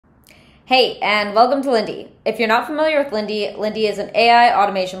Hey, and welcome to Lindy. If you're not familiar with Lindy, Lindy is an AI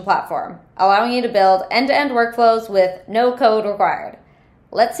automation platform, allowing you to build end-to-end workflows with no code required.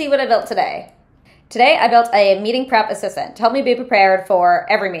 Let's see what I built today. Today, I built a meeting prep assistant to help me be prepared for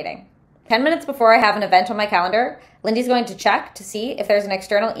every meeting. 10 minutes before I have an event on my calendar, Lindy's going to check to see if there's an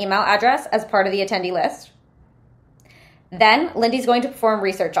external email address as part of the attendee list. Then, Lindy's going to perform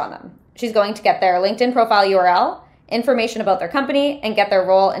research on them. She's going to get their LinkedIn profile URL, information about their company, and get their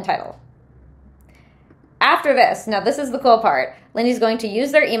role and title. After this, now this is the cool part, Lindy's going to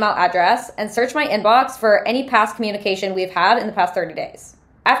use their email address and search my inbox for any past communication we've had in the past 30 days.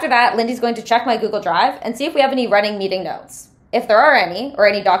 After that, Lindy's going to check my Google Drive and see if we have any running meeting notes. If there are any, or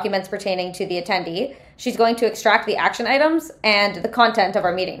any documents pertaining to the attendee, she's going to extract the action items and the content of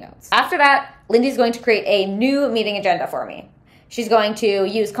our meeting notes. After that, Lindy's going to create a new meeting agenda for me. She's going to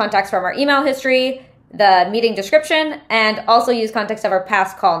use context from our email history, the meeting description, and also use context of our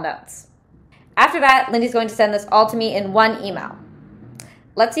past call notes. After that, Lindy's going to send this all to me in one email.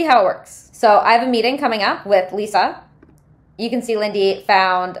 Let's see how it works. So I have a meeting coming up with Lisa. You can see Lindy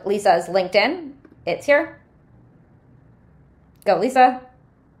found Lisa's LinkedIn. It's here. Go, Lisa.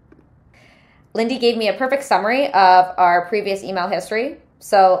 Lindy gave me a perfect summary of our previous email history.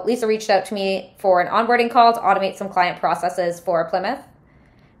 So Lisa reached out to me for an onboarding call to automate some client processes for Plymouth.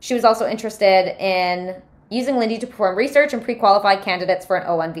 She was also interested in using Lindy to perform research and pre-qualify candidates for an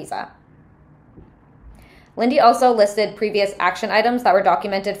O1 visa. Lindy also listed previous action items that were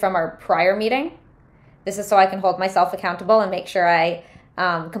documented from our prior meeting. This is so I can hold myself accountable and make sure I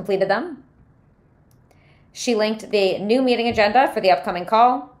completed them. She linked the new meeting agenda for the upcoming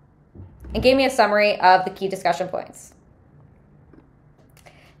call and gave me a summary of the key discussion points.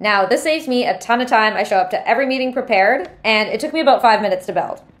 Now, this saves me a ton of time. I show up to every meeting prepared, and it took me about 5 minutes to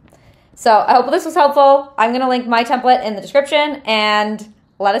build. So I hope this was helpful. I'm going to link my template in the description, and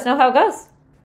let us know how it goes.